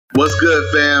What's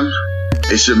good, fam?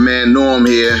 It's your man Norm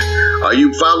here. Are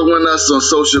you following us on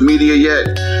social media yet?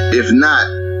 If not,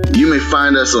 you may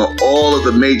find us on all of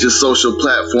the major social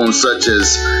platforms such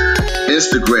as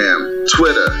Instagram,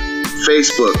 Twitter,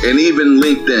 Facebook, and even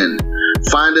LinkedIn.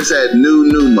 Find us at New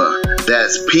Numa.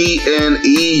 That's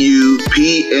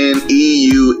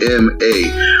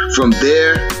PNEUPNEUMA. From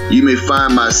there, you may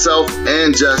find myself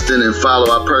and Justin and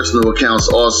follow our personal accounts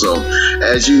also.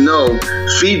 As you know,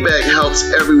 feedback helps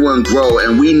everyone grow,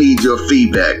 and we need your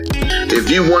feedback. If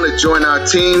you want to join our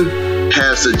team,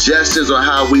 have suggestions on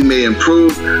how we may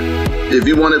improve, if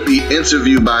you want to be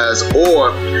interviewed by us,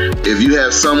 or if you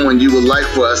have someone you would like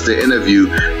for us to interview,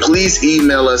 please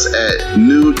email us at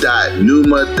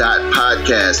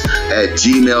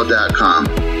new.numa.podcast@gmail.com.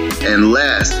 And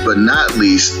last but not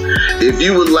least, if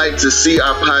you would like to see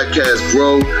our podcast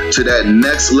grow to that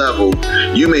next level,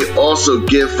 you may also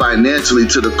give financially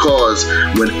to the cause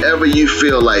whenever you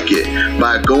feel like it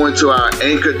by going to our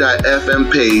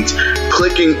anchor.fm page,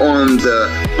 clicking on the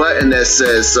button that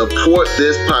says support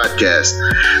this podcast.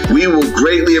 We will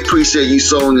greatly appreciate you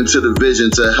sowing into the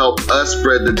vision to help us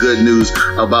spread the good news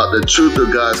about the truth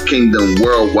of God's kingdom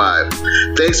worldwide.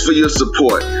 Thanks for your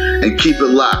support, and keep it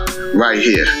locked right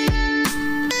here.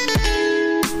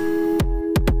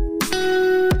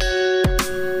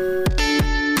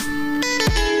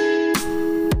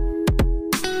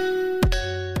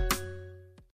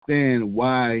 Understand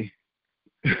why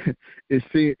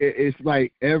it's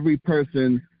like every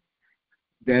person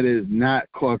that is not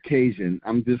Caucasian,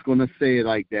 I'm just going to say it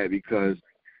like that, because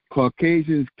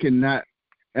Caucasians cannot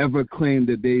ever claim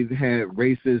that they've had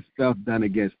racist stuff done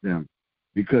against them,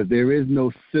 because there is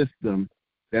no system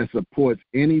that supports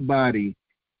anybody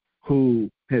who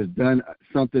has done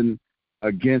something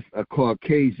against a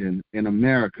Caucasian in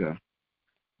America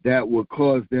that would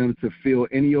cause them to feel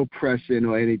any oppression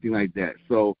or anything like that.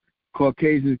 So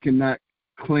Caucasians cannot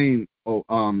claim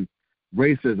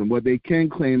racism. What they can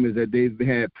claim is that they've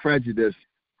had prejudice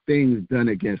things done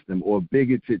against them or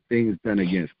bigoted things done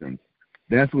against them.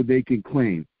 That's what they can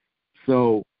claim.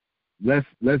 So let's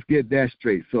get that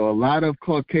straight. So a lot of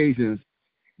Caucasians,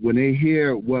 when they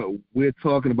hear what we're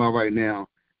talking about right now,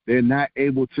 they're not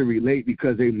able to relate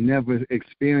because they've never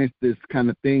experienced this kind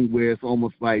of thing where it's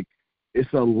almost like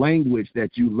it's a language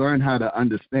that you learn how to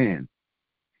understand.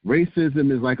 Racism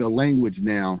is like a language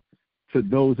now to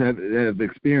those that have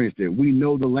experienced it. We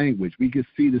know the language. We can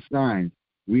see the signs.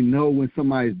 We know when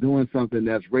somebody's doing something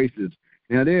that's racist.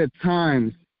 Now, there are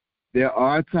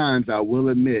times, I will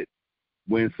admit,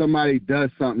 when somebody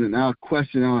does something and I'll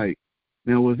question, I'm like,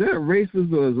 now, was that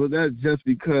racist or was that just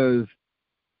because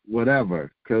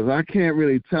whatever? Because I can't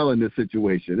really tell in this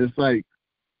situation. It's like,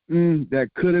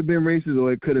 that could have been racist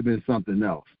or it could have been something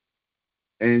else.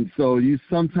 And so you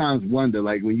sometimes wonder,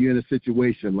 like when you're in a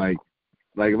situation, like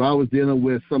if I was dealing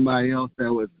with somebody else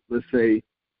that was, let's say,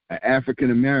 an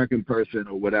African-American person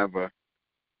or whatever,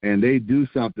 and they do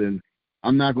something,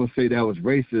 I'm not going to say that was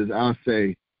racist. I'll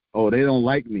say, oh, they don't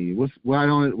like me. Why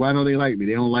don't they like me?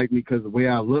 They don't like me because of the way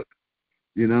I look.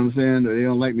 You know what I'm saying? Or they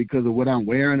don't like me because of what I'm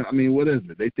wearing. I mean, what is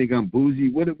it? They think I'm bougie.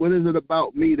 What is it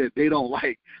about me that they don't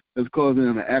like that's causing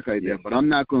them to act like that? But I'm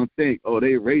not going to think, oh,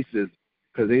 they racist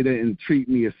because they didn't treat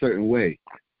me a certain way.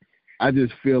 I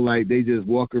just feel like they just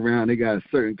walk around, they got a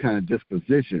certain kind of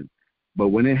disposition. But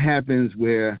when it happens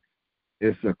where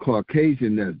it's a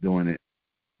Caucasian that's doing it,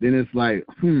 then it's like,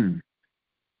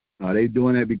 are they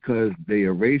doing it because they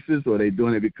are racist, or are they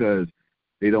doing it because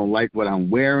they don't like what I'm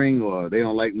wearing, or they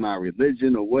don't like my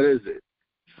religion, or what is it?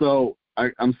 So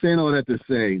I'm saying all that to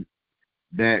say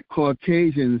that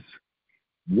Caucasians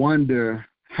wonder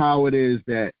how it is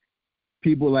that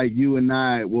people like you and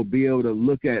I will be able to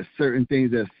look at certain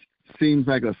things that seems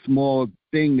like a small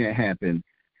thing that happened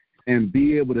and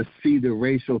be able to see the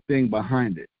racial thing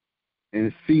behind it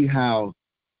and see how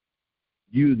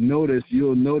you'll notice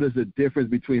a difference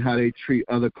between how they treat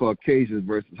other Caucasians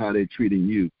versus how they're treating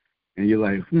you. And you're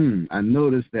like, I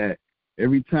noticed that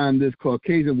every time this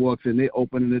Caucasian walks in, they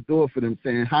opening the door for them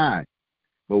saying hi.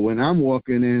 But when I'm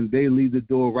walking in, they leave the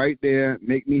door right there,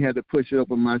 make me have to push it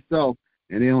open myself,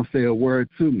 and they don't say a word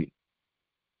to me.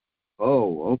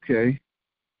 Oh, okay.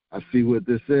 I see what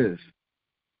this is.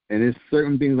 And it's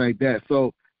certain things like that.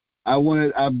 So I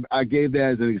gave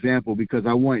that as an example because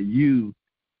I want you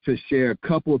to share a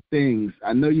couple of things.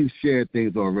 I know you've shared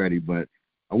things already, but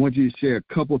I want you to share a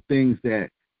couple of things that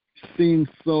seem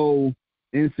so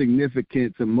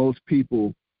insignificant to most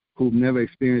people who've never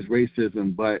experienced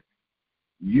racism, but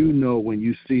you know when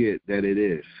you see it that it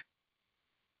is.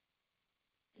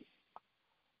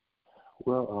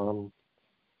 Well,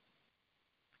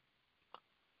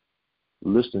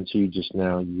 listening to you just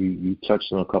now, you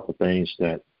touched on a couple of things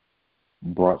that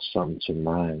brought something to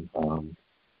mind, and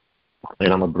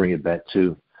I'm gonna bring it back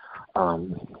to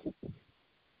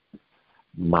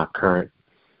my current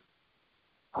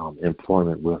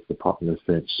employment with the Department of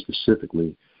Defense,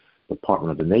 specifically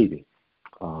Department of the Navy.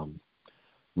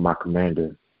 My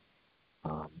commander,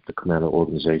 the commander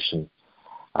organization,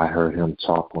 I heard him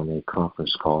talk on a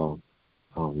conference call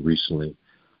recently.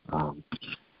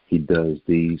 He does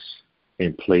these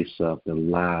in place of the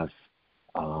live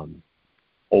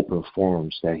open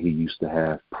forums that he used to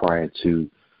have prior to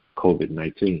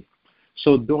COVID-19.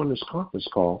 So during this conference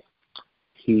call,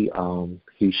 he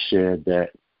shared that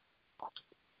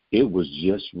it was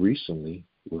just recently,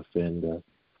 within the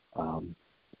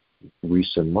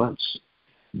recent months,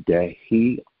 that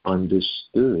he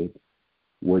understood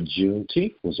what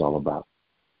Juneteenth was all about.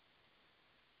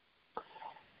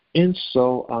 And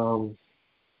so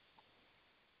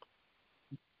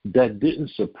that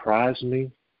didn't surprise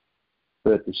me,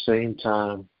 but at the same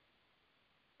time,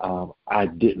 I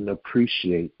didn't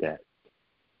appreciate that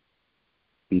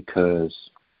because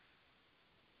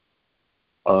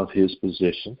of his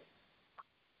position.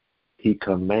 He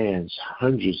commands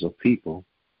hundreds of people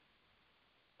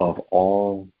of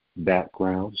all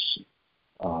backgrounds,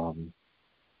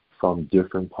 from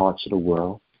different parts of the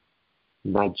world,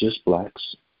 not just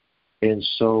blacks. And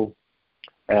so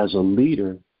as a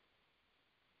leader,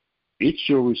 it's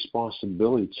your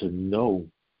responsibility to know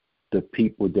the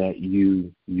people that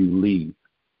you lead.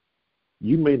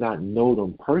 You may not know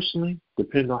them personally,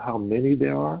 depending on how many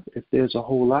there are, if there's a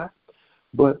whole lot.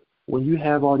 But when you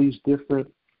have all these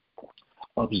different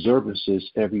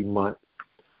observances every month,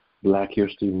 Black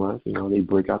History Month, they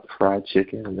break out the fried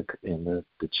chicken and the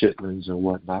chitlins and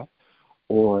whatnot,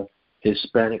 or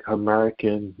Hispanic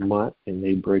American Month, and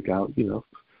they break out,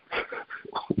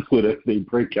 whatever they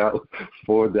break out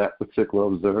for that particular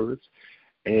observance,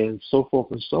 and so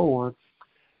forth and so on.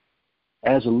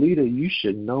 As a leader, you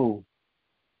should know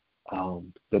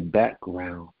the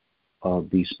background of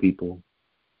these people,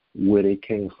 where they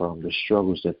came from, the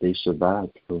struggles that they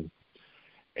survived through,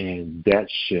 and that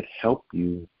should help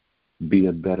you be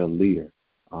a better leader.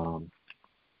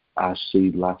 I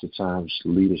see lots of times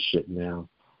leadership now,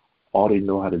 all they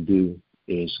know how to do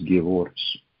is give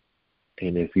orders.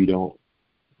 And if you don't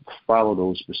follow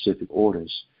those specific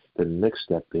orders, the next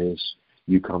step is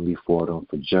you come before them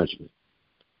for judgment.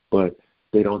 But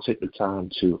they don't take the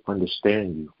time to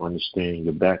understand you, understand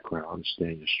your background,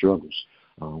 understand your struggles,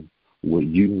 what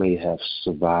you may have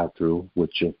survived through, what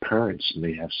your parents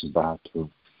may have survived through.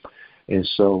 And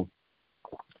so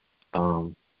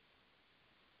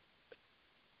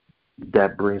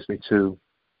that brings me to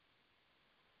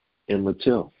Emmett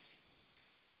Till.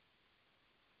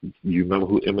 You remember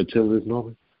who Emmett Till is,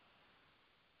 Norman?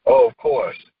 Oh, of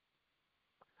course.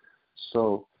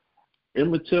 So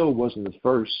Emmett Till wasn't the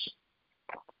first,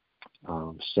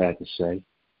 sad to say,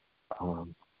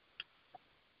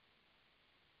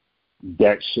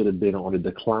 that should have been on the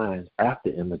decline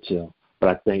after Emmett Till. But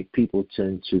I think people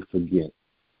tend to forget,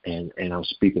 and I'm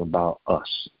speaking about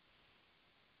us,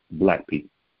 black people.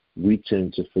 We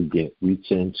tend to forget. We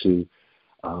tend to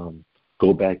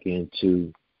go back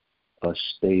into a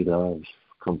state of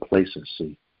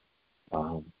complacency.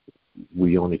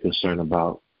 We only concerned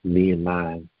about me and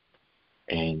mine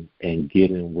and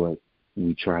getting what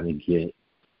we're trying to get,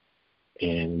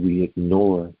 and we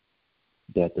ignore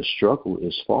that the struggle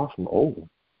is far from over.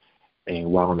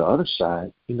 And while on the other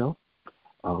side,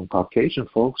 Caucasian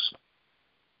folks,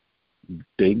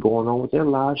 they going on with their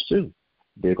lives too.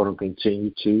 They're going to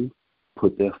continue to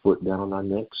put their foot down on our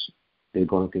necks. They're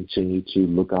going to continue to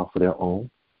look out for their own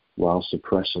while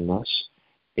suppressing us.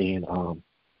 And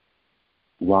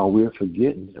while we're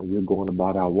forgetting and we're going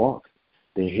about our walk,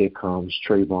 then here comes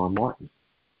Trayvon Martin.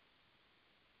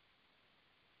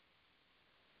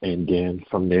 And then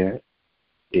from there,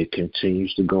 it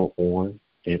continues to go on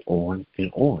and on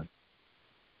and on.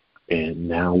 And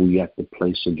now we at the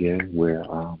place again where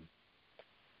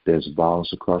there's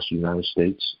violence across the United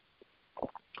States.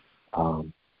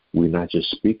 We're not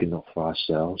just speaking up for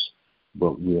ourselves,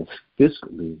 but we're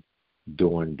physically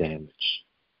doing damage.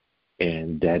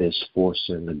 And that is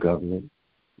forcing the government,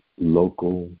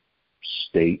 local,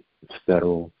 state,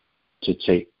 federal, to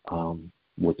take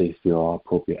what they feel are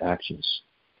appropriate actions.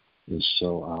 And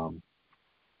so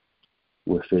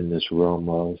within this realm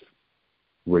of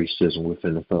racism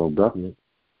within the federal government,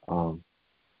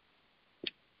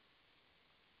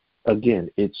 again,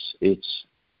 it's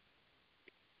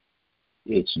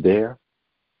there.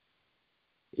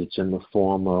 It's in the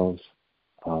form of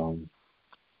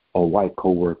a white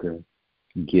coworker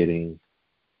getting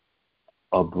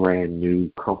a brand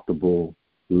new, comfortable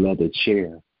leather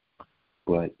chair,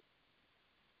 but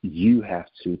you have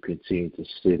to continue to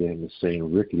sit in the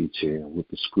same rickety chair with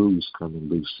the screws coming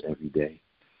loose every day,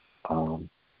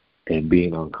 and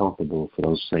being uncomfortable for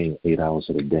those same 8 hours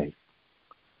of the day.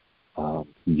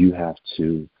 You have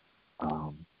to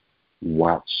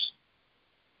watch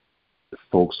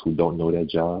folks who don't know their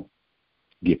job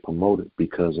get promoted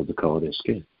because of the color of their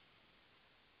skin,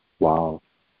 while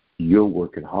you're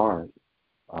working hard,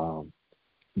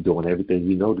 doing everything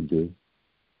you know to do,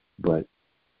 but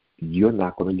you're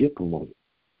not going to get promoted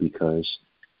because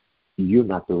you're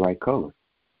not the right color.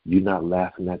 You're not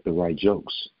laughing at the right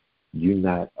jokes. You're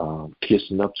not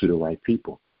kissing up to the right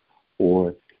people.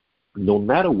 Or no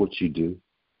matter what you do,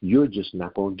 you're just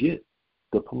not going to get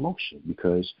the promotion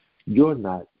because you're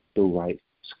not the right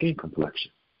skin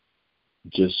complexion.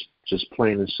 Just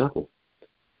plain and simple.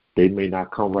 They may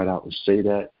not come right out and say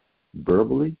that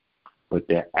verbally, but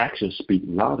their actions speak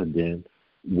louder than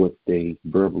what they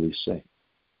verbally say.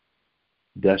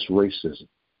 That's racism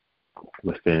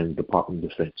within the Department of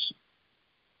Defense.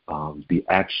 The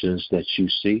actions that you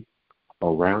see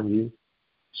around you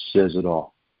says it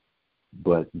all.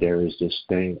 But there is this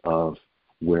thing of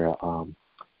where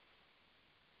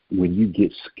when you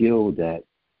get skilled at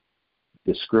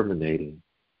discriminating,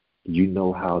 you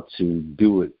know how to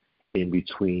do it in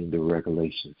between the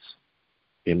regulations,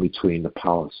 in between the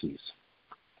policies,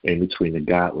 in between the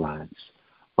guidelines,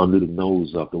 under the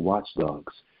nose of the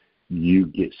watchdogs. You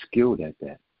get skilled at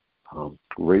that.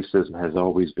 Racism has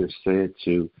always been said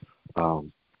to,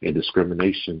 and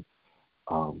discrimination,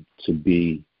 to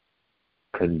be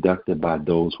conducted by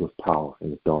those with power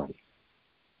and authority.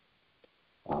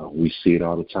 We see it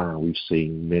all the time. We've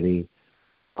seen many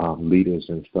leaders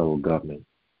in federal government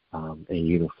in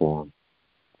uniform.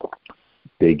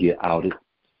 They get outed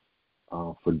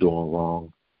for doing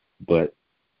wrong, but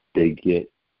they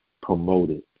get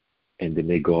promoted, and then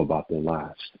they go about their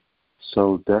lives.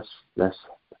 So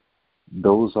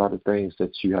those are the things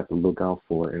that you have to look out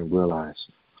for and realize.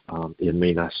 It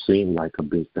may not seem like a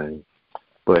big thing,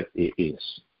 but it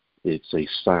is. It's a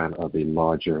sign of a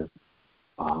larger,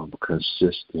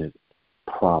 consistent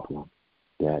problem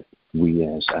that we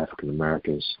as African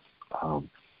Americans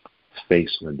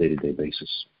face on a day-to-day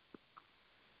basis.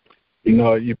 You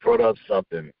know, you brought up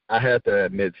something. I have to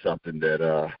admit something that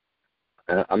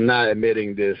I'm not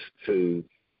admitting this to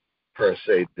per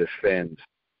se defend,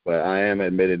 but I am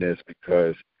admitting this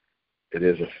because it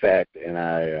is a fact, and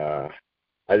I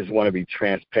just want to be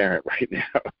transparent right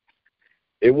now.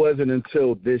 It wasn't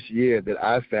until this year that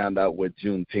I found out what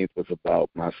Juneteenth was about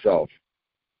myself.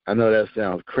 I know that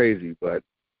sounds crazy, but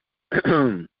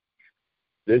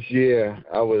this year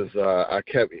I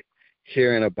kept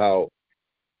hearing about,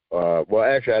 well,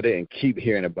 actually I didn't keep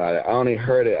hearing about it. I only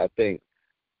heard it, I think,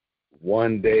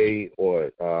 one day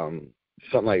or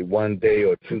something like 1 day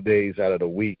or 2 days out of the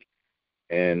week.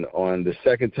 And on the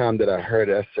second time that I heard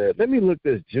it, I said, let me look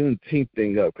this Juneteenth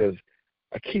thing up because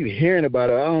I keep hearing about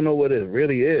it. I don't know what it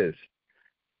really is.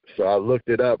 So I looked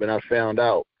it up, and I found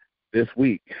out this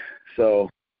week. So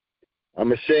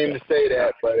I'm ashamed to say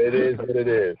that, but it is what it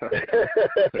is.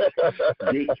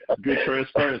 Good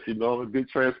transparency, Norman. Good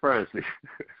transparency.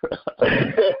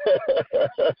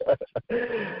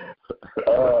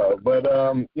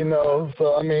 You know,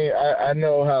 so I mean, I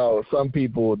know how some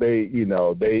people they're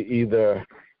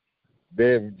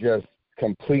just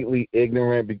completely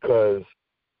ignorant because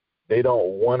they don't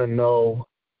want to know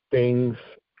things,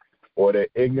 or they're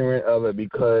ignorant of it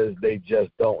because they just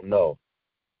don't know.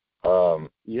 And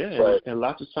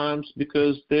lots of times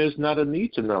because there's not a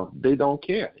need to know. They don't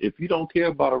care. If you don't care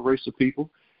about a race of people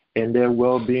and their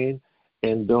well-being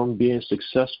and them being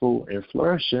successful and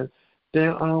flourishing,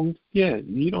 then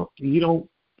you don't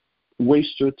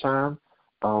waste your time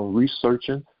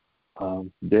researching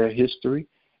their history,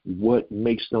 what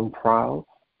makes them proud,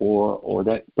 or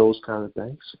those kind of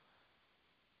things.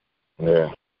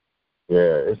 Yeah,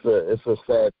 it's a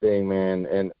sad thing, man.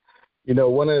 And you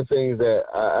know, one of the things that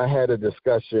I had a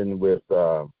discussion with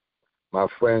my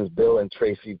friends Bill and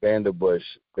Tracy Vanderbush.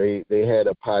 They had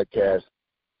a podcast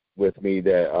with me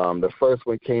that the first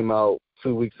one came out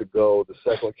 2 weeks ago. The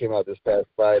second one came out this past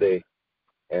Friday,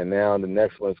 and now the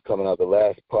next one's coming out. The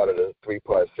last part of the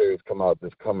 3-part series come out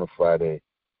this coming Friday.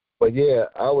 But yeah,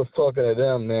 I was talking to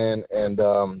them, man, and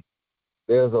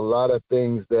there's a lot of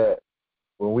things that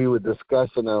when we were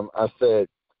discussing them, I said,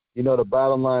 you know, the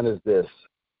bottom line is this.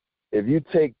 If you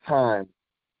take time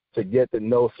to get to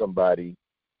know somebody,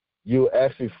 you'll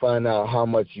actually find out how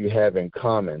much you have in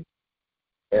common.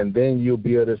 And then you'll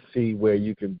be able to see where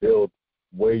you can build,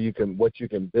 what you can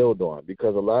build on.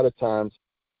 Because a lot of times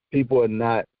people are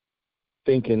not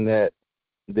thinking that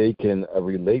they can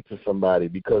relate to somebody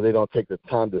because they don't take the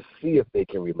time to see if they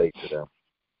can relate to them.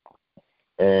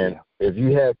 And if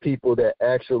you have people that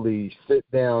actually sit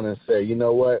down and say, you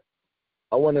know what,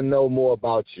 I want to know more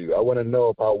about you. I want to know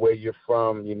about where you're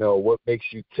from, what makes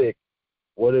you tick.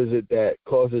 What is it that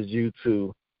causes you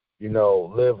to,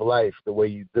 live life the way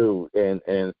you do? And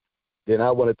then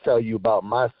I want to tell you about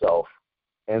myself.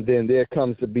 And then there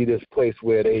comes to be this place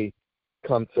where they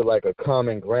come to like a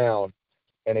common ground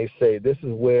and they say, this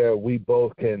is where we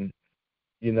both can,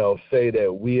 say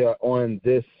that we are on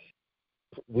this,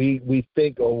 we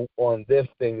think on this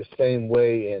thing the same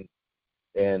way,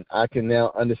 and I can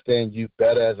now understand you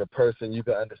better as a person. You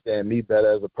can understand me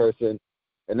better as a person.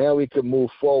 And now we can move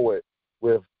forward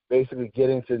with basically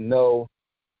getting to know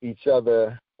each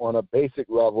other on a basic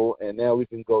level, and now we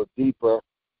can go deeper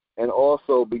and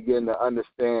also begin to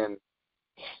understand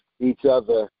each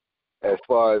other as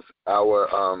far as our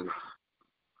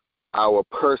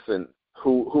person,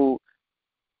 who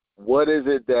what is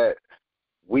it that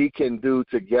we can do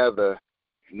together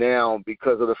now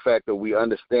because of the fact that we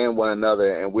understand one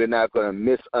another, and we're not going to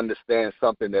misunderstand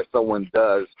something that someone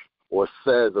does or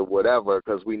says or whatever,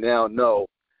 because we now know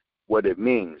what it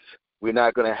means. We're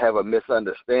not going to have a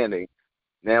misunderstanding.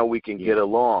 Now we can get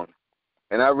along.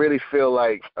 And I really feel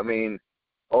like,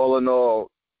 all in all,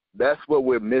 that's what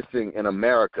we're missing in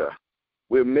America.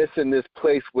 We're missing this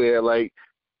place where, like,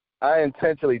 I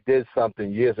intentionally did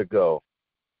something years ago.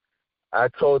 I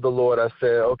told the Lord, I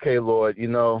said, okay, Lord, I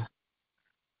know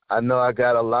I know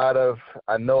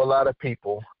a lot of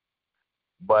people,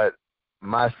 but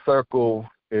my circle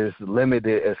is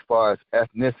limited as far as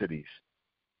ethnicities.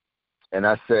 And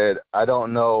I said, I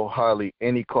don't know hardly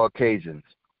any Caucasians.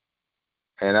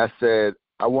 And I said,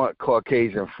 I want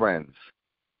Caucasian friends.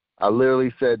 I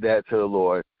literally said that to the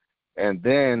Lord. And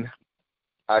then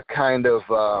I kind of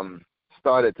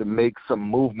started to make some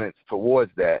movements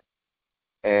towards that.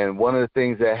 And one of the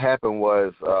things that happened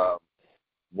was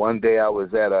one day I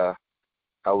was at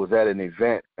an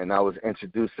event, and I was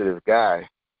introduced to this guy.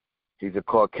 He's a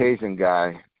Caucasian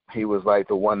guy. He was like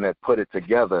the one that put it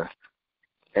together.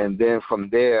 And then from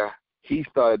there, he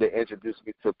started to introduce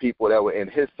me to people that were in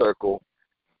his circle,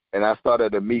 and I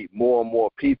started to meet more and more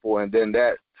people, and then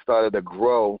that started to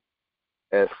grow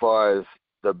as far as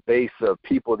the base of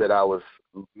people that I was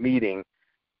meeting.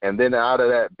 And then out of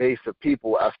that base of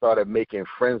people, I started making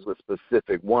friends with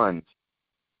specific ones.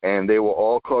 And they were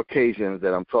all Caucasians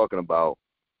that I'm talking about.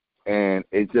 And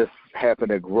it just happened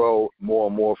to grow more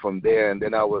and more from there. And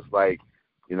then I was like,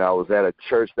 I was at a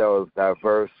church that was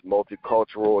diverse,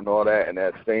 multicultural and all that, and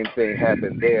that same thing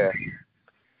happened there.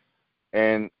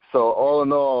 And so all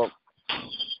in all,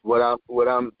 what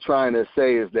I'm trying to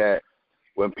say is that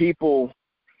when people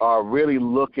are really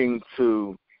looking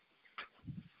to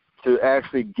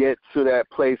actually get to that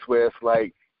place where it's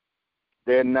like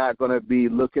they're not going to be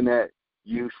looking at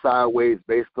you sideways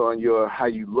based on how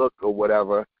you look or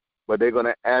whatever, but they're going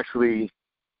to actually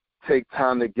take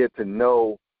time to get to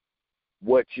know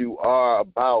what you are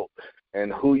about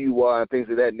and who you are and things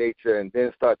of that nature, and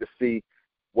then start to see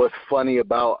what's funny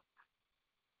about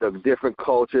the different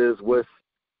cultures, what's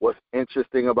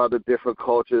interesting about the different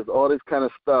cultures, all this kind of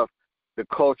stuff, the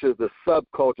cultures, the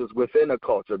subcultures within a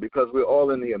culture, because we're all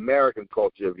in the American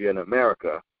culture if you're in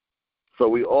America. So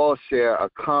we all share a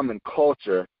common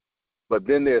culture, but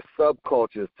then there's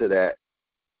subcultures to that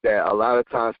a lot of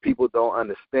times people don't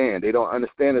understand. They don't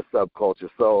understand the subculture.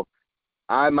 So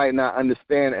I might not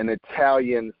understand an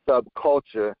Italian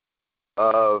subculture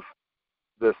of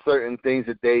the certain things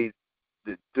that they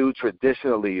do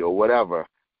traditionally or whatever.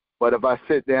 But if I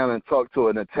sit down and talk to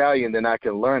an Italian, then I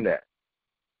can learn that.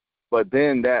 But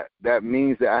then that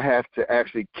means that I have to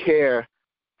actually care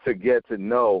to get to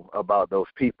know about those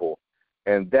people.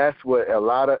 And that's what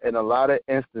in a lot of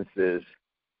instances,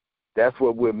 that's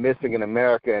what we're missing in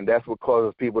America, and that's what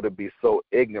causes people to be so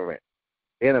ignorant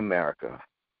in America.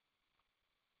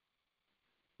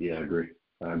 Yeah,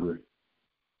 I agree.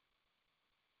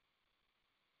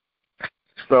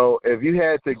 So if you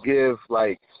had to give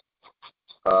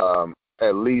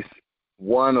at least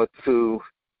one or two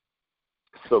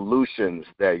solutions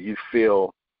that you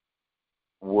feel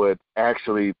would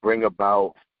actually bring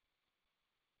about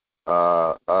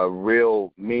a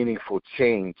real meaningful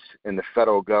change in the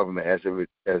federal government as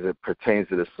it pertains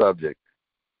to the subject,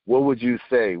 what would you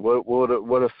say? What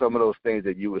are some of those things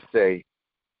that you would say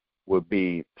would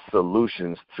be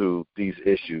solutions to these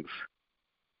issues?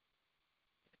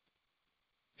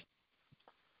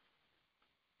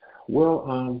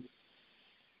 Well,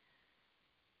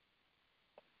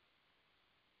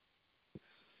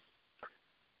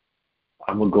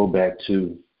 I'm going to go back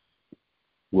to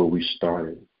where we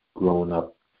started growing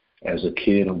up as a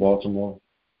kid in Baltimore.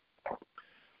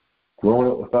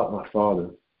 Growing up without my father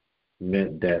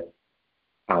meant that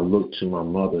I looked to my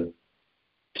mother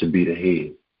to be the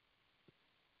head.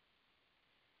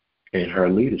 And her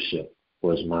leadership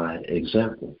was my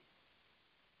example.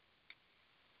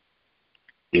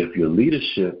 If your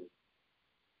leadership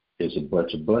is a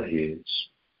bunch of butt heads,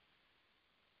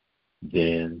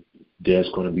 then there's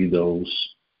going to be those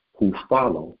who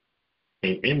follow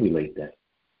and emulate that.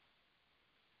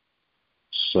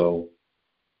 So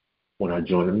when I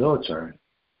joined the military,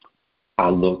 I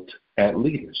looked at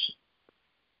leaders.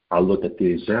 I looked at the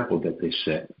example that they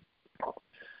set.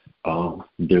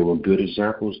 There were good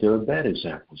examples, there were bad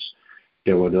examples.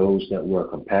 There were those that were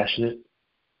compassionate,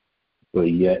 but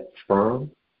yet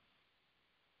firm,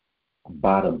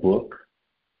 by the book,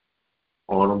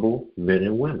 honorable men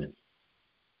and women.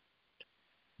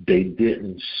 They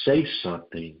didn't say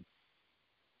something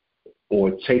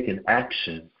or take an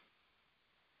action,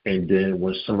 and then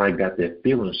when somebody got their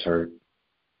feelings hurt,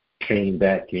 came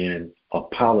back and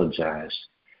apologized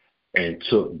and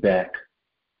took back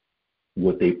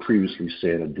what they previously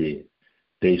said or did.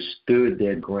 They stood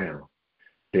their ground.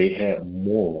 They had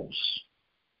morals.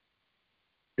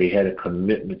 They had a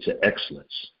commitment to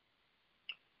excellence.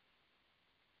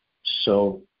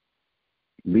 So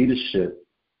leadership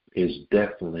is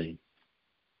definitely,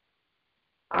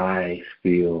 I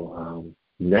feel,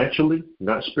 naturally,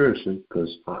 not spiritually,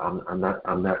 because I'm not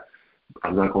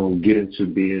going to get into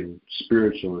being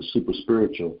spiritual and super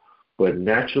spiritual, but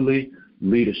naturally,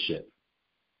 leadership.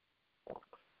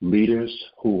 Leaders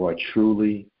who are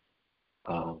truly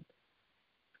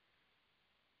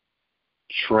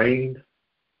trained,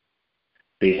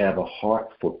 they have a heart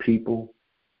for people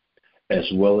as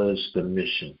well as the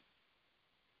mission.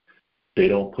 They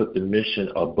don't put the mission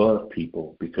above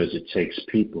people because it takes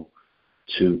people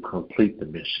to complete the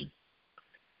mission.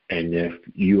 And if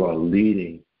you are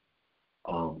leading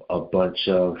a bunch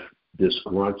of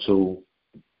disgruntled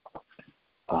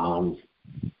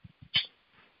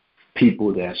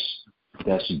people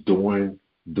that's doing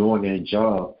their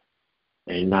job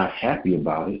and not happy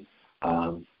about it,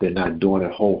 they're not doing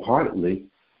it wholeheartedly,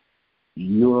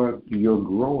 you're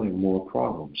growing more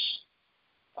problems.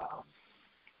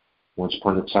 Once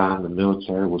upon a time, the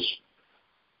military was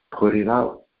putting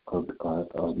out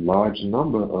a large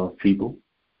number of people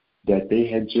that they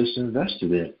had just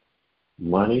invested in.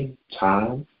 Money,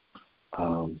 time,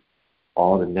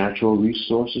 all the natural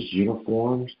resources,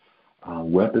 uniforms,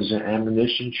 weapons and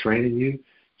ammunition, training you,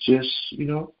 just,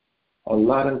 a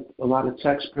lot of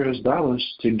taxpayers'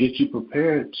 dollars to get you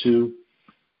prepared to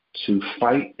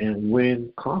fight and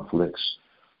win conflicts,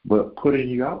 but putting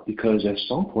you out because at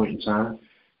some point in time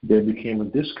there became a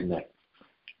disconnect.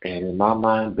 And in my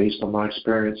mind, based on my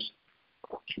experience,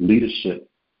 leadership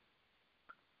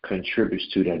contributes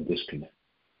to that disconnect.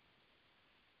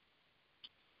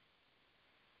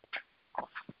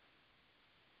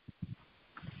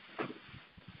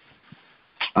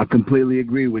 I completely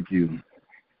agree with you.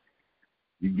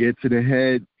 You get to the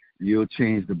head, you'll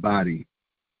change the body.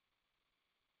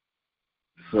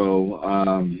 So,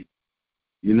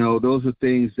 those are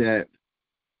things that,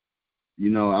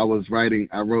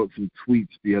 I wrote some tweets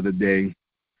the other day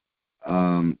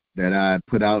that I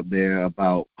put out there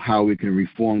about how we can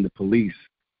reform the police.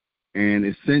 And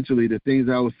essentially the things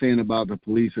I was saying about the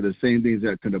police are the same things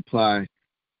that could apply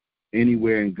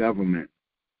anywhere in government.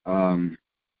 One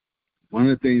of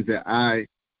the things that I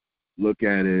look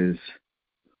at is,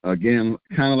 again,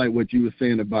 kind of like what you were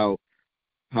saying about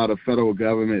how the federal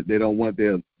government, they don't want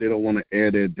to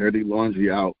air their dirty laundry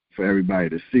out for everybody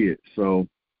to see it. So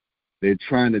they're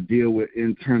trying to deal with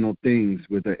internal things,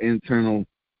 with an internal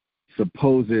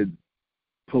supposed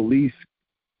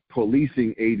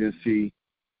policing agency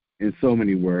in so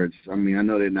many words. I mean, I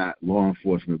know they're not law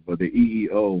enforcement, but the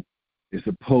EEO is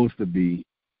supposed to be,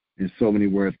 in so many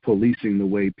words, policing the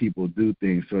way people do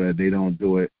things so that they don't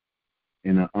do it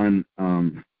in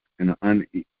an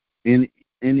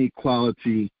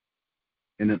inequality,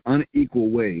 in an unequal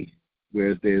way,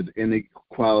 whereas there's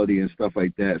inequality and stuff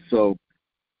like that. So,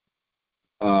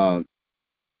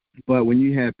 but when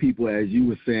you have people, as you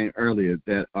were saying earlier,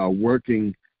 that are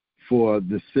working for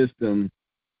the system,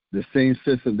 the same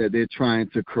system that they're trying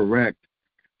to correct,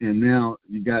 and now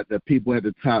you got the people at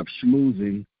the top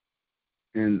schmoozing,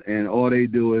 and all they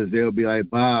do is they'll be like,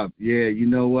 Bob, yeah, you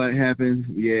know what happened?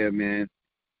 Yeah, man.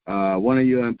 One of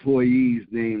your employees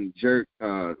named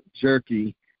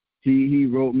Jerky, he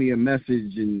wrote me a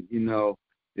message, and,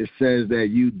 it says that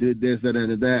you did this, that,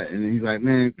 and that. And he's like,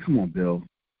 man, come on, Bill.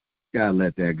 Gotta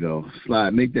let that go.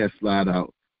 Make that slide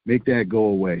out. Make that go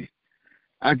away.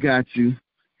 I got you.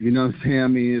 You know what I'm saying? I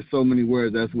mean, there's so many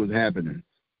words. That's what's happening.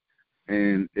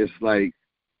 And it's like,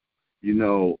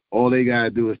 all they got to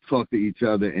do is talk to each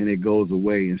other and it goes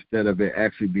away instead of it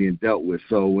actually being dealt with.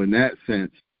 So in that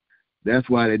sense, that's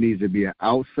why there needs to be an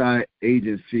outside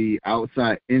agency,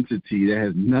 outside entity that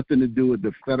has nothing to do with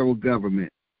the federal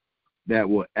government that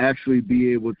will actually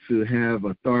be able to have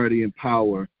authority and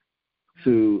power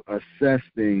to assess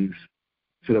things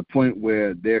to the point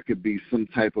where there could be some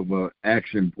type of a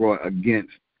action brought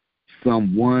against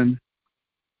someone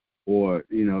or,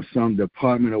 some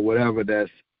department or whatever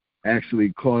that's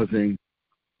actually causing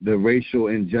the racial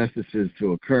injustices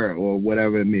to occur or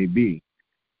whatever it may be.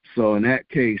 So in that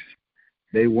case,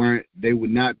 they would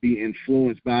not be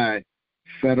influenced by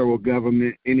federal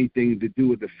government, anything to do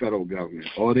with the federal government.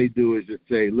 All they do is just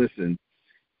say, listen,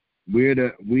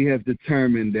 we have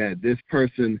determined that this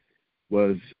person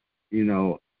was,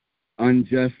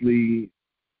 unjustly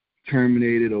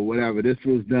terminated or whatever. This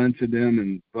was done to them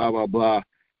and blah, blah, blah.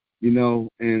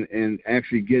 And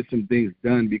actually get some things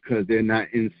done because they're not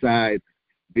inside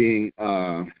being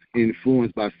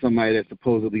influenced by somebody that's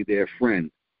supposedly their friend.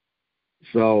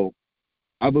 So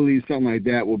I believe something like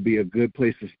that would be a good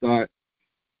place to start.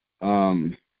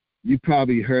 You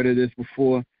probably heard of this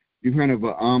before. You've heard of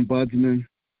an ombudsman?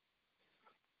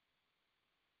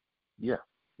 Yeah.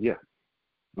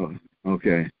 Oh,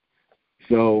 okay.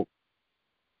 So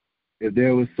if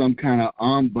there was some kind of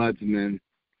ombudsman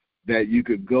that you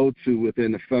could go to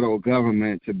within the federal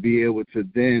government to be able to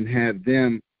then have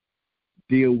them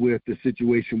deal with the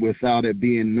situation without it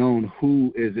being known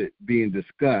who is it being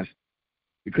discussed.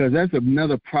 Because that's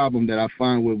another problem that I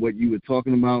find with what you were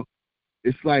talking about.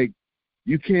 It's like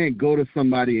you can't go to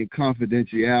somebody in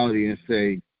confidentiality and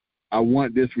say, I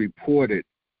want this reported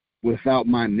without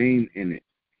my name in it.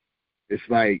 It's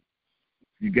like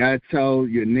you got to tell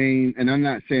your name, and I'm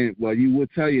not saying, well, you will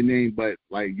tell your name, but,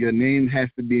 like, your name has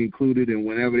to be included, and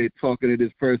whenever they're talking to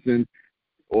this person,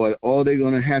 or all they're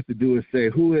going to have to do is say,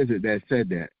 who is it that said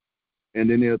that? And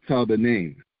then they'll tell the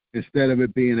name, instead of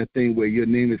it being a thing where your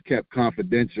name is kept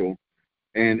confidential,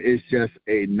 and it's just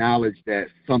a knowledge that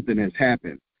something has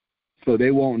happened. So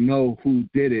they won't know who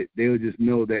did it. They'll just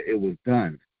know that it was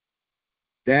done.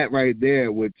 That right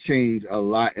there would change a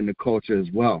lot in the culture as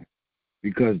well,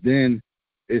 because then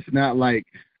it's not like,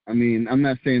 I'm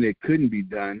not saying it couldn't be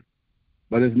done,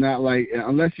 but it's not like,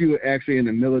 unless you were actually in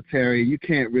the military, you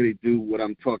can't really do what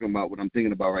I'm talking about, what I'm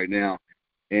thinking about right now,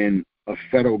 in a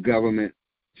federal government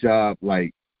job.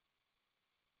 Like,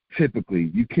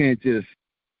 typically, you can't just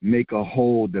make a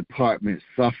whole department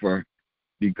suffer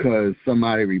because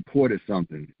somebody reported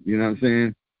something. You know what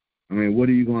I'm saying? What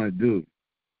are you going to do?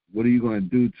 What are you going to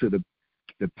do to the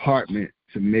department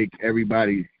to make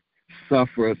everybody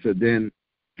suffer to then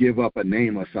give up a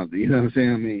name or something? You know what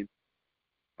I'm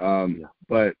saying?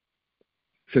 But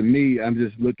to me, I'm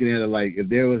just looking at it like, if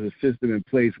there was a system in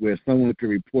place where someone could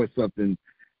report something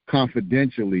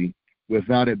confidentially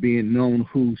without it being known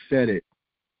who said it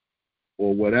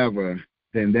or whatever,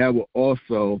 then that will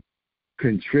also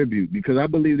contribute, because I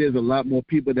believe there's a lot more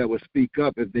people that would speak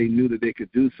up if they knew that they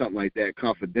could do something like that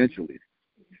confidentially.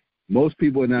 Most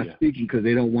people are not speaking because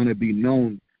they don't want to be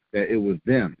known that it was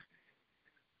them.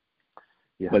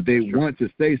 But they want to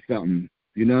say something.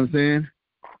 You know what I'm saying?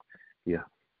 Yeah.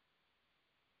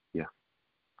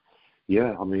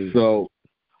 So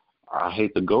I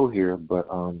hate to go here, but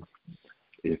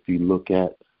if you look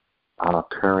at our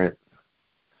current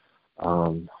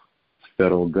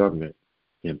federal government,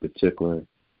 in particular,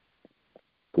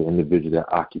 the individual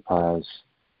that occupies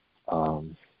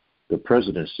the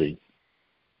presidency,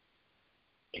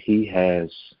 he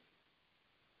has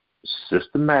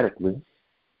systematically,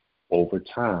 over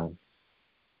time,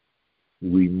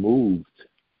 removed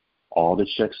all the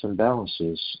checks and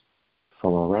balances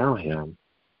from around him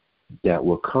that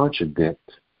will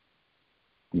contradict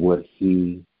what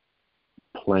he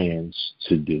plans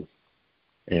to do,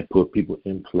 and put people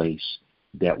in place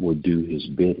that will do his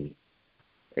bidding.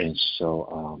 And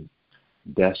so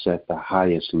that's at the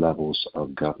highest levels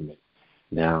of government.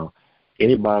 Now,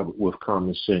 anybody with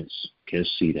common sense can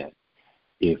see that.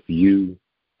 If you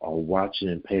are watching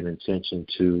and paying attention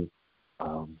to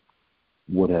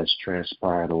what has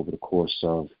transpired over the course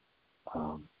of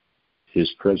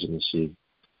his presidency,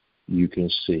 you can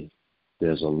see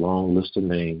there's a long list of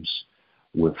names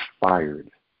with fired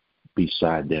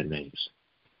beside their names.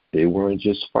 They weren't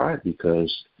just fired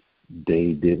because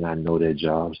they did not know their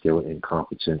jobs, they were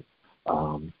incompetent,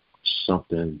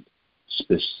 something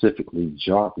specifically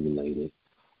job related.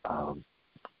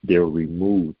 They were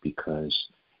removed because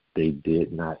They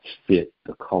did not fit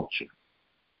the culture.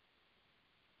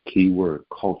 Keyword,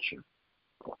 culture.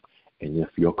 And if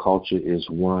your culture is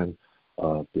one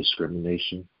of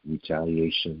discrimination,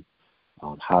 retaliation,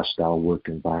 hostile work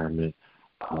environment,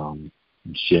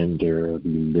 gender,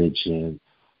 religion,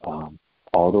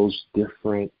 all those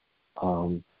different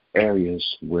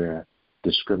areas where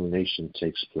discrimination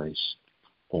takes place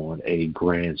on a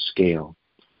grand scale,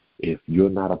 if you're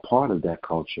not a part of that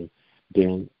culture,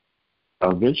 then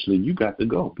eventually you got to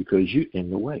go because you're in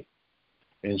the way.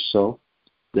 And so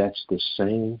that's the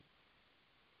same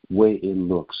way it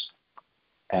looks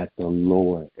at the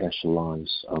lower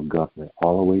echelons of government,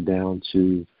 all the way down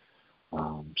to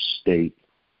state,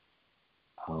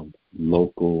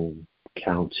 local,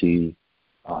 county,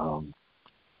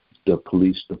 the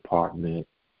police department,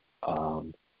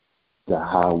 the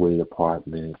highway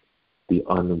department, the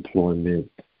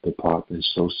unemployment department,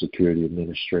 Social Security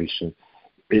Administration.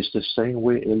 It's the same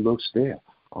way it looks there,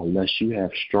 unless you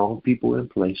have strong people in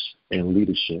place and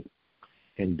leadership,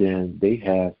 and then they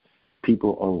have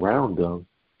people around them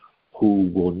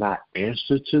who will not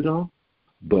answer to them,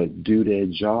 but do their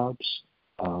jobs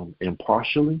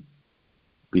impartially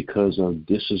because of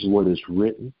this is what is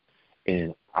written,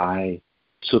 and I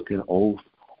took an oath,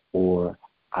 or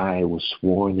I was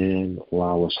sworn in, or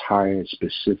I was hired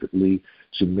specifically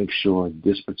to make sure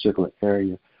this particular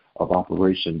area of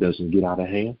operation doesn't get out of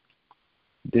hand,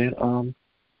 then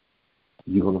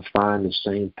you're going to find the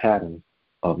same pattern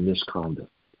of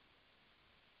misconduct.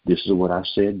 This is what I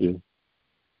said do.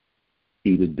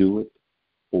 Either do it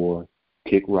or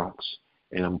kick rocks.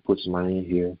 And I'm going to put somebody in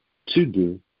here to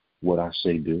do what I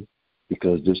say do,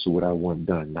 because this is what I want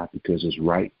done, not because it's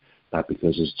right, not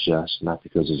because it's just, not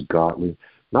because it's godly,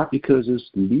 not because it's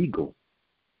legal,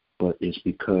 but it's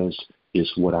because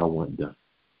it's what I want done.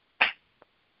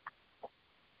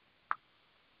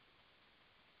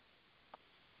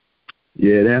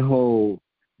 Yeah, that whole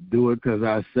do it because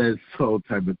I said so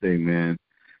type of thing, man.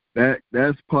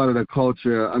 That's part of the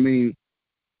culture. I mean,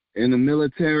 in the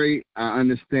military, I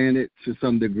understand it to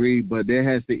some degree, but there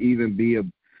has to even be a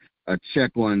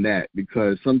check on that,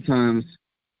 because sometimes,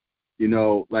 you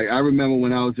know, like I remember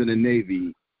when I was in the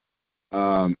Navy,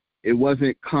 it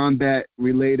wasn't combat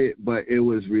related, but it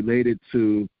was related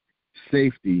to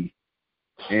safety.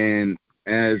 And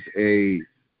as a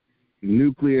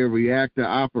nuclear reactor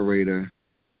operator,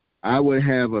 I would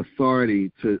have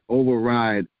authority to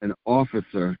override an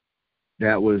officer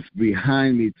that was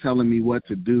behind me telling me what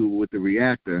to do with the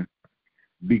reactor,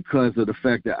 because of the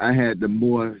fact that I had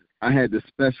the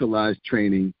specialized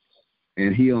training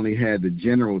and he only had the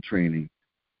general training.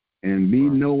 And me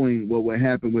knowing what would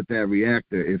happen with that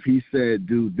reactor, if he said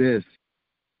do this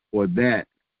or that,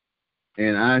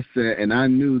 and I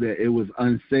knew that it was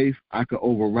unsafe, I could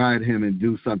override him and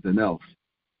do something else.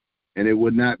 And it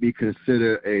would not be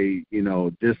considered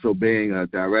disobeying a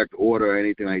direct order or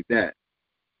anything like that.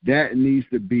 That needs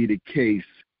to be the case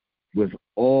with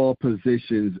all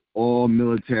positions, all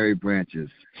military branches.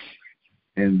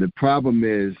 And the problem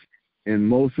is, in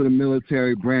most of the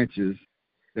military branches,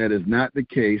 that is not the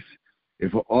case.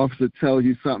 If an officer tells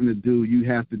you something to do, you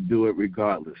have to do it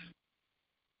regardless.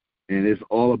 And it's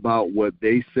all about what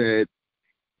they said,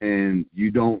 and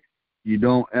you don't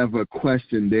ever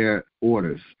question their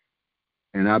orders.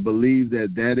 And I believe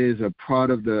that is a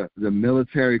part of the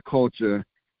military culture,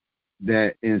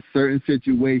 that in certain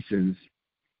situations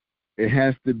it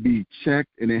has to be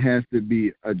checked and it has to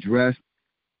be addressed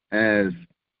as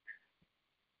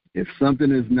if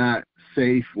something is not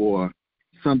safe or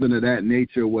something of that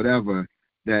nature, whatever,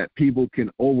 that people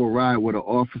can override what an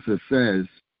officer says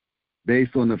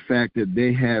based on the fact that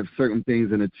they have certain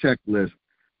things in a checklist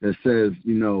that says,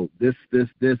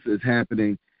 this is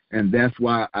happening, and that's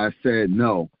why I said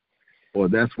no, or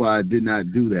that's why I did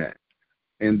not do that,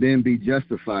 and then be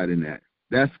justified in that.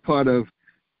 That's part of,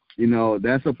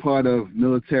 that's a part of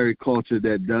military culture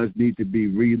that does need to be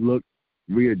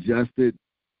readjusted,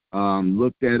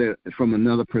 looked at it from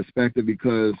another perspective,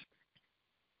 because,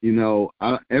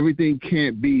 everything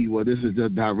can't be, well, this is a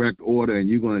direct order and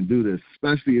you're going to do this,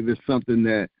 especially if it's something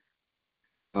that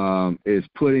is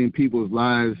putting people's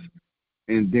lives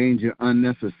in danger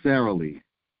unnecessarily.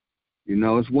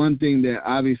 It's one thing that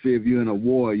obviously if you're in a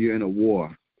war, you're in a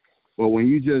war. But when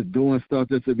you're just doing stuff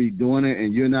just to be doing it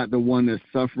and you're not the one that's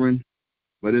suffering,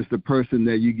 but it's the person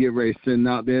that you get ready to send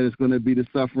out there that's going to be the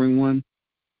suffering one,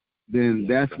 then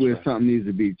that's where something needs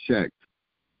to be checked.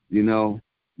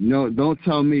 No, don't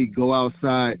tell me go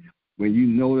outside when you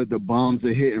know that the bombs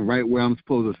are hitting right where I'm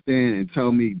supposed to stand, and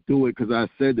tell me do it because I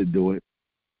said to do it,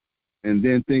 and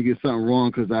then think it's something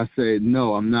wrong because I said,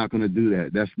 no, I'm not going to do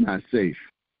that. That's not safe.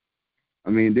 I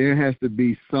mean, there has to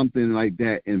be something like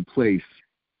that in place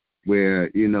where,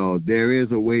 you know, there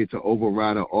is a way to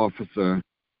override an officer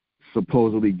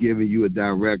supposedly giving you a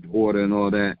direct order and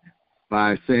all that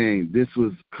by saying this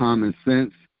was common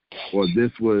sense or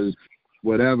this was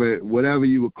whatever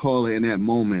you would call it in that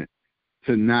moment,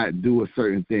 to not do a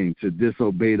certain thing, to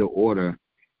disobey the order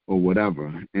or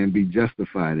whatever, and be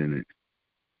justified in it.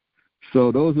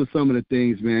 So those are some of the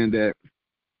things, man, that,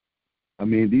 I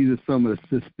mean, these are some of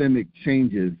the systemic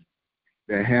changes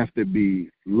that have to be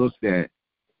looked at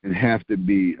and have to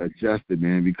be adjusted,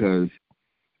 man, because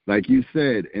like you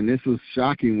said, and this was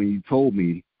shocking when you told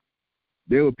me,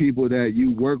 there were people that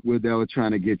you worked with that were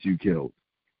trying to get you killed.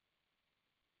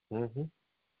 Mm-hmm.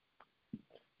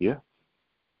 Yeah.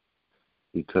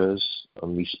 Because of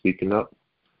me speaking up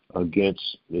against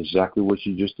exactly what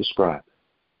you just described.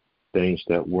 Things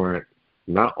that weren't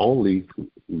not only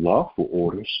lawful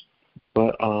orders,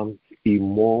 but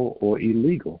immoral or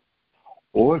illegal.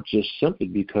 Or just simply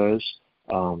because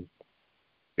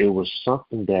it was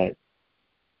something that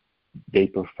they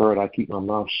preferred I keep my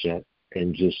mouth shut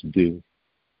and just do.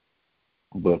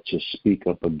 But to speak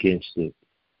up against it,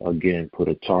 again, put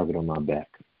a target on my back.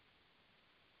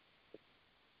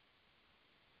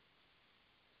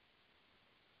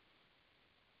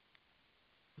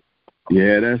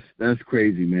 Yeah, that's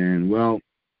crazy, man. Well,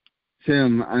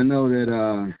 Tim, I know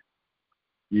that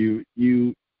you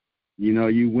know,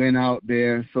 you went out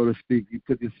there, so to speak. You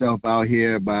put yourself out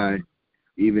here by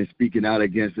even speaking out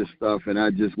against this stuff, and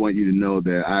I just want you to know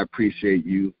that I appreciate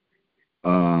you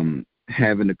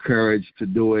having the courage to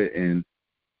do it, and,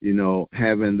 you know,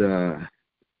 having the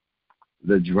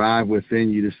drive within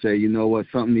you to say, you know what,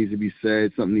 something needs to be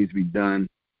said, something needs to be done,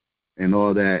 and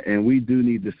all that. And we do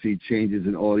need to see changes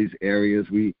in all these areas.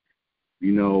 You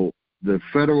know, the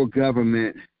federal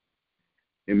government,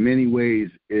 in many ways,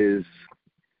 is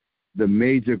the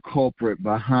major culprit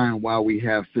behind why we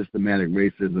have systematic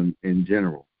racism in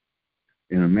general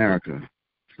in America.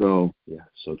 So yeah,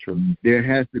 so true. There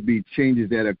has to be changes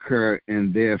that occur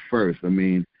in there first. I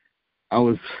mean,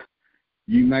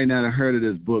 you might not have heard of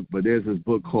this book, but there's this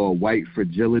book called White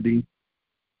Fragility.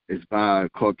 It's by a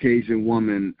Caucasian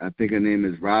woman. I think her name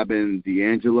is Robin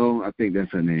DiAngelo. I think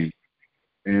that's her name.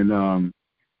 And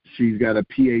she's got a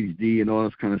PhD and all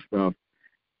this kind of stuff.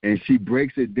 And she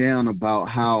breaks it down about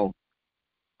how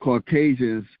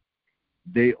Caucasians,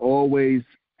 they always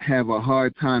have a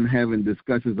hard time having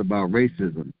discussions about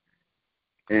racism.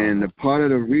 And the part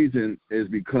of the reason is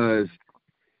because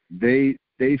they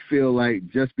feel like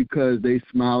just because they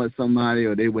smile at somebody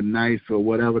or they were nice or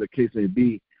whatever the case may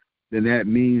be, then that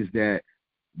means that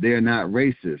they're not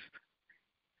racist.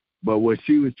 But what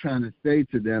she was trying to say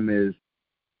to them is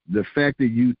the fact that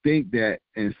you think that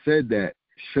and said that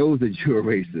shows that you're a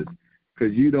racist,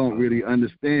 because you don't really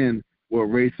understand what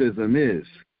racism is.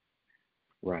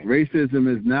 Right.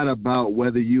 Racism is not about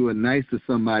whether you are nice to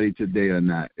somebody today or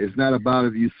not. It's not about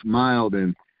if you smiled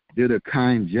and did a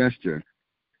kind gesture.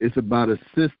 It's about a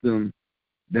system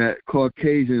that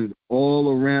Caucasians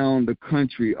all around the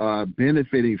country are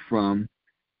benefiting from.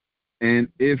 And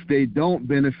if they don't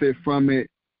benefit from it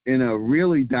in a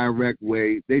really direct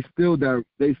way, they still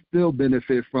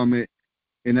benefit from it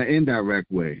in an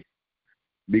indirect way.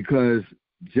 Because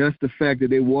just the fact that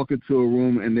they walk into a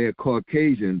room and they're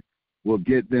Caucasian will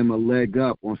get them a leg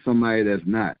up on somebody that's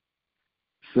not.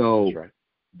 So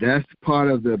that's part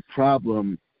of the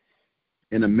problem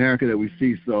in America that we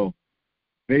see. So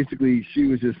basically, she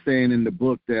was just saying in the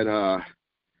book that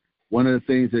one of the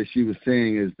things that she was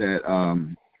saying is that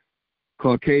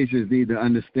Caucasians need to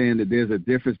understand that there's a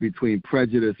difference between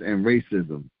prejudice and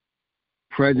racism.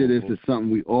 Prejudice is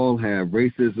something we all have.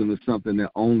 Racism is something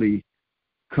that only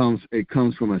comes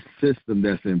from a system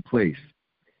that's in place.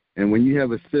 And when you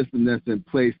have a system that's in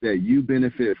place that you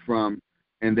benefit from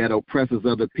and that oppresses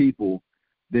other people,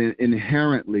 then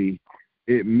inherently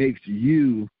it makes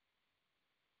you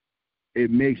a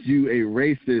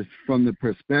racist from the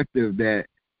perspective that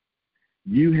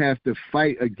you have to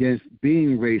fight against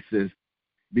being racist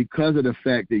because of the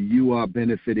fact that you are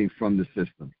benefiting from the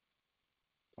system.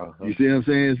 You see what I'm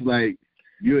saying? It's like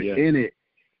you're in it,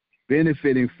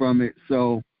 benefiting from it,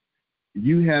 so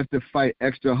you have to fight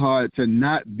extra hard to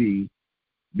not be,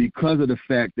 because of the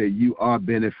fact that you are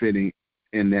benefiting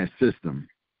in that system.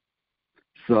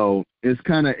 So it's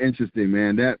kind of interesting,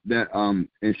 man.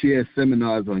 And she has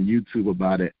seminars on YouTube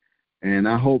about it, and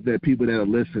I hope that people that are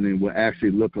listening will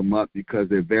actually look them up because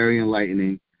they're very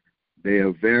enlightening. They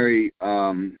are very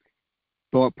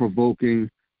thought-provoking.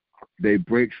 They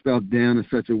break stuff down in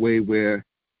such a way where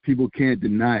people can't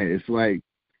deny it. It's like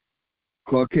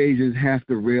Caucasians have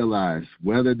to realize,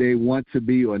 whether they want to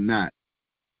be or not,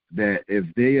 that if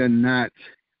they are not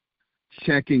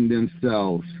checking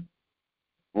themselves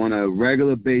on a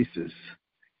regular basis,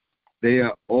 they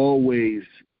are always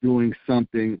doing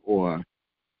something or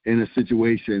in a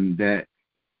situation that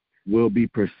will be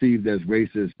perceived as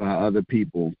racist by other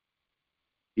people,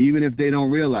 even if they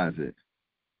don't realize it.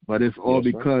 But it's all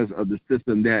because of the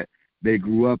system that they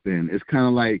grew up in. It's kind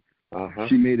of like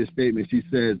she made a statement. She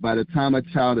says, by the time a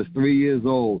child is 3 years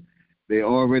old, they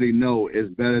already know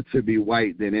it's better to be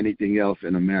white than anything else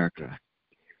in America.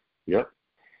 Yep.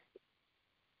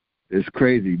 It's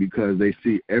crazy because they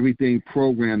see everything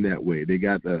programmed that way. They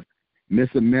got the Miss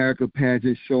America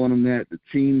pageant showing them that,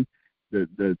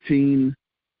 the teen,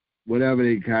 whatever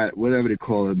they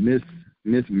call it,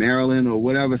 Miss Maryland or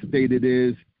whatever state it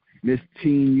is, Miss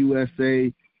Teen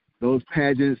USA, those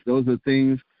pageants, those are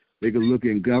things they can look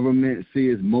in government, see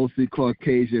it's mostly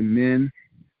Caucasian men.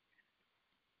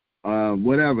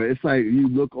 Whatever. It's like you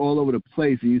look all over the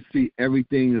place and you see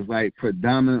everything is like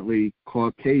predominantly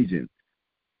Caucasian.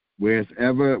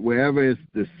 Wherever it's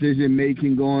decision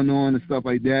making going on and stuff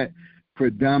like that,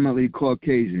 predominantly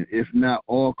Caucasian, if not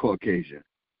all Caucasian.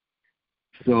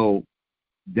 So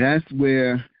that's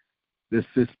where the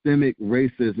systemic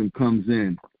racism comes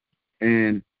in.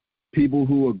 And people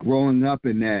who are growing up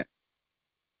in that,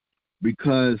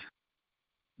 because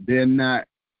they're not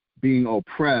being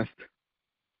oppressed,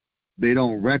 they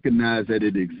don't recognize that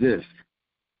it exists.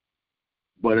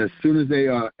 But as soon as they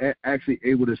are actually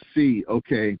able to see,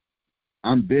 okay,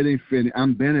 I'm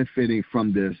benefiting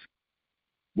from this,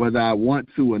 whether I want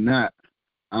to or not,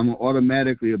 I'm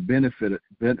automatically a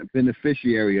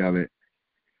beneficiary of it.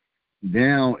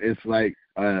 Now it's like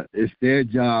it's their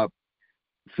job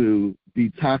to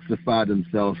detoxify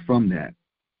themselves from that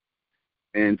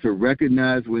and to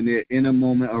recognize when they're in a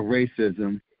moment of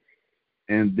racism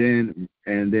and then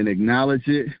acknowledge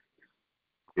it.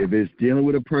 If it's dealing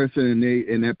with a person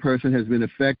and that person has been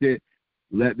affected,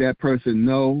 let that person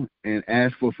know and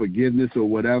ask for forgiveness or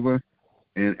whatever,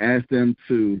 and ask them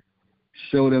to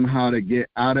show them how to get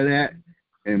out of that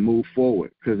and move forward,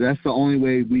 because that's the only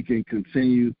way we can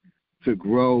continue to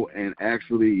grow and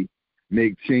actually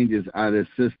make changes out of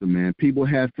the system, man. People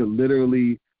have to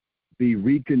literally be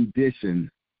reconditioned.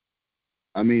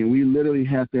 I mean, we literally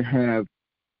have to have,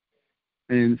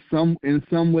 in some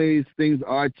ways, things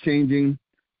are changing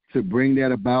to bring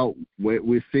that about.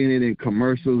 We're seeing it in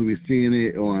commercials. We're seeing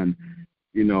it on,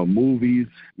 movies.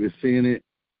 We're seeing it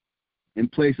in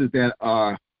places that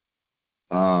are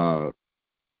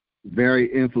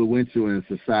very influential in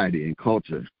society and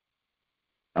culture.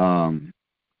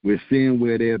 We're seeing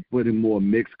where they're putting more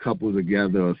mixed couples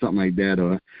together or something like that,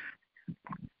 or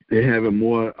they're having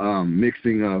more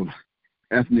mixing of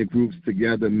ethnic groups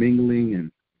together, mingling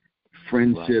and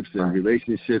friendships and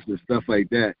relationships and stuff like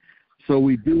that. So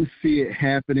we do see it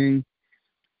happening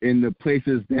in the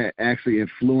places that actually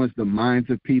influence the minds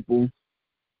of people.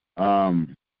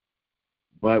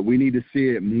 But we need to see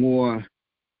it more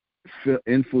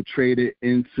infiltrated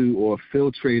into or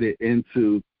filtrated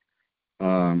into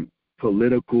the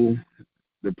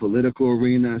political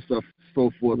arena and stuff, so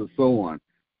forth and so on.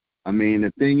 I mean, the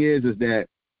thing is that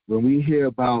when we hear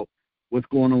about what's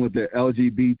going on with the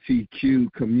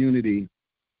LGBTQ community,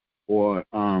 or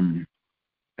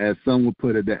as some would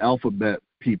put it, the alphabet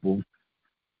people.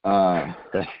 All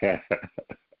right.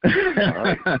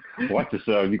 Watch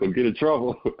yourself, you're going to get in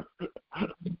trouble.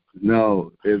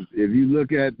 No, if you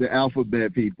look at the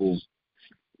alphabet people,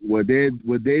 what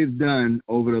they've done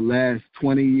over the last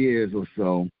 20 years or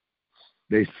so,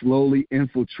 they slowly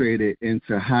infiltrated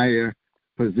into higher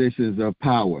positions of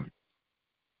power.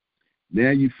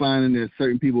 Now you're finding that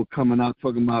certain people coming out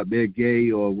talking about they're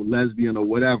gay or lesbian or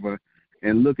whatever,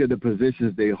 and look at the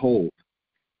positions they hold.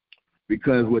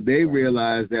 Because what they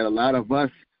realize that a lot of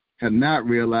us have not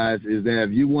realized is that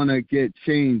if you want to get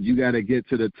change, you got to get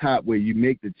to the top where you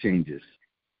make the changes.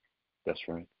 That's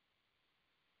right.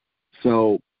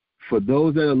 So for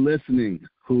those that are listening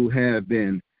who have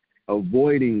been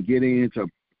avoiding getting into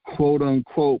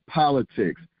quote-unquote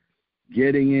politics,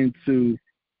 getting into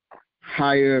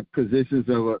higher positions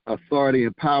of authority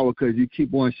and power because you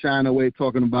keep on shying away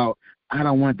talking about, I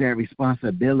don't want that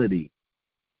responsibility.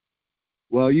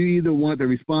 Well, you either want the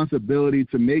responsibility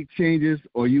to make changes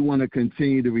or you want to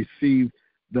continue to receive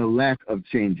the lack of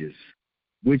changes.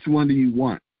 Which one do you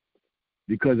want?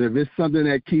 Because if it's something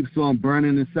that keeps on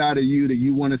burning inside of you that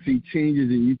you want to see changes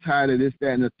and you're tired of this,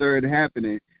 that, and the third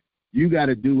happening, you got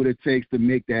to do what it takes to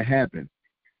make that happen.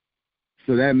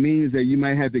 So that means that you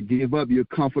might have to give up your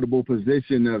comfortable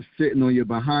position of sitting on your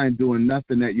behind doing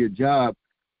nothing at your job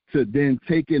to then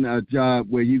taking a job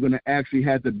where you're going to actually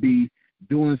have to be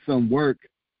doing some work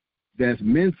that's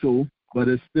mental, but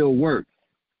it still works.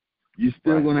 You're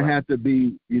still going to have to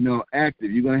be,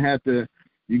 active. You're going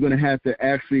to have to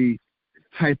actually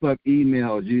type up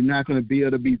emails. You're not going to be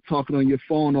able to be talking on your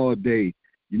phone all day.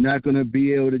 You're not going to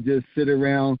be able to just sit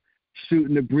around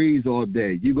shooting the breeze all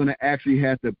day. You're going to actually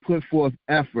have to put forth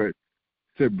effort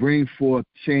to bring forth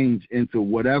change into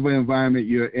whatever environment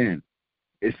you're in.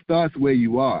 It starts where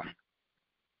you are.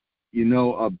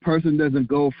 A person doesn't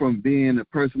go from being a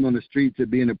person on the street to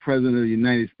being the president of the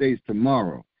United States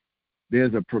tomorrow.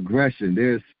 There's a progression.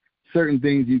 There's certain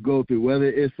things you go through, whether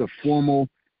it's a formal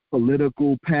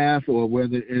political path or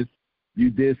whether it's you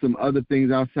did some other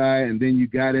things outside and then you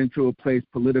got into a place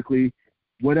politically,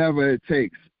 whatever it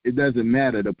takes, it doesn't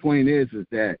matter. The point is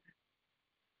that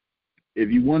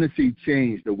if you want to see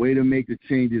change, the way to make the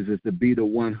changes is to be the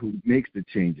one who makes the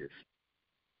changes.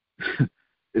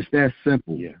 It's that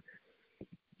simple. Yeah.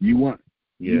 You want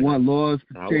laws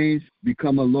to change,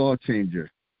 become a law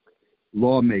changer,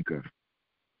 lawmaker.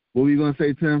 What were you going to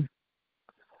say, Tim?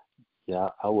 Yeah,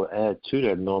 I would add to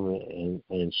that, Norman,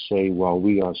 and say while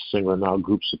we are singling out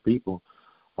groups of people,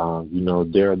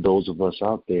 there are those of us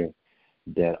out there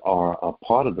that are a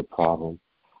part of the problem,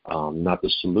 not the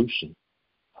solution.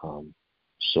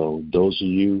 So those of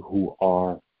you who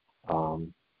are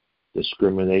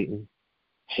discriminating,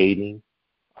 hating,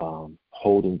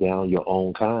 holding down your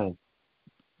own kind,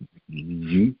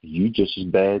 you just as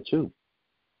bad too.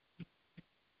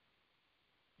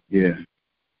 Yeah.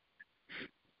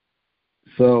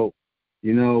 So,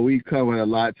 we covered a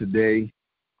lot today.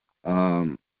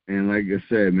 And like I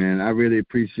said, man, I really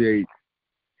appreciate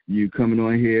you coming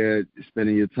on here,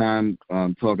 spending your time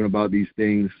talking about these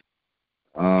things.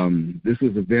 This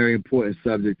was a very important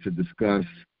subject to discuss.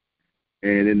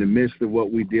 And in the midst of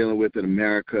what we're dealing with in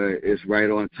America, it's right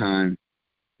on time.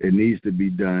 It needs to be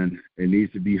done. It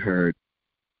needs to be heard.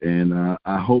 And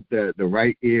I hope that the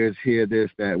right ears hear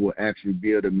this, that will actually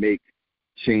be able to make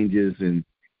changes and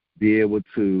be able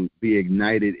to be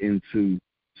ignited into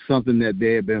something that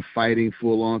they have been fighting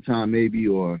for a long time maybe,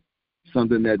 or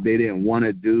something that they didn't want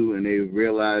to do, and they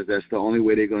realize that's the only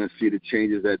way they're going to see the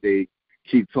changes that they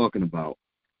keep talking about.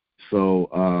 So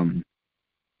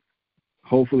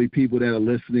hopefully people that are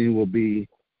listening will be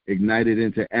ignited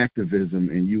into activism,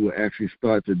 and you will actually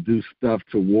start to do stuff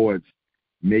towards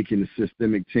making the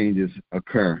systemic changes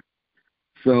occur.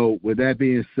 So with that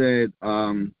being said,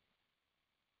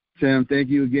 Tim, thank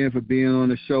you again for being on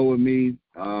the show with me.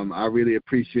 I really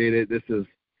appreciate it. This is,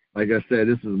 like I said,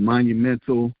 this is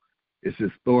monumental. It's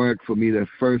historic for me to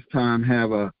first time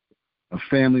have a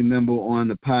family member on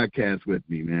the podcast with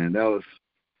me, man.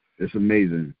 It's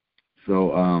amazing.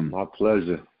 So my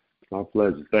pleasure. My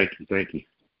pleasure. Thank you.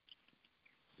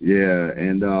 Yeah,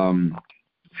 and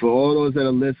for all those that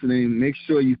are listening, make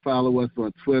sure you follow us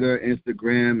on Twitter,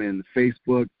 Instagram, and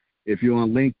Facebook. If you're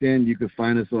on LinkedIn, you can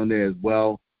find us on there as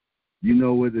well. You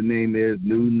know what the name is,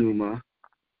 New Numa.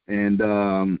 And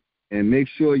make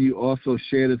sure you also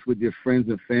share this with your friends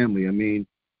and family. I mean,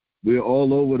 we're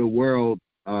all over the world.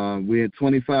 We're in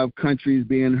 25 countries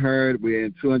being heard. We're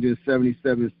in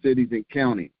 277 cities and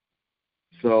counting.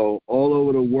 So all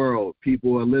over the world,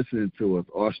 people are listening to us.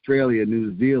 Australia,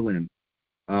 New Zealand,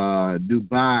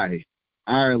 Dubai,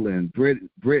 Ireland,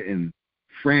 Britain,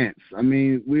 France. I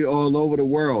mean, we're all over the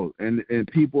world, and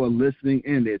people are listening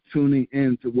in. They're tuning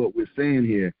in to what we're saying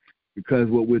here because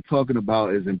what we're talking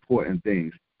about is important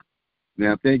things.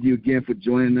 Now, thank you again for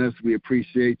joining us. We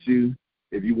appreciate you.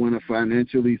 If you want to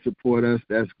financially support us,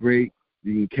 that's great.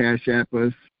 You can Cash App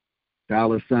us,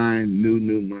 $New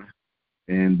Numa.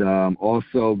 And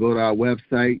also go to our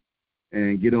website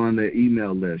and get on the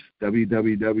email list,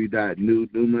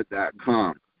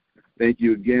 www.newnuma.com. Thank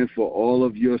you again for all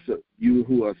of you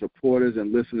who are supporters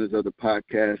and listeners of the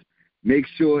podcast. Make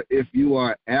sure if you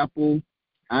are Apple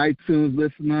iTunes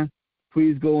listener,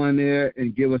 please go in there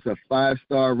and give us a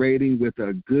 5-star rating with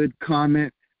a good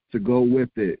comment to go with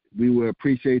it. We will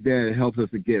appreciate that. It helps us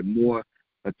to get more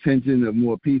attention of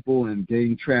more people and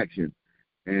gain traction.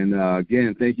 And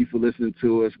again, thank you for listening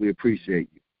to us. We appreciate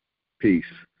you. Peace.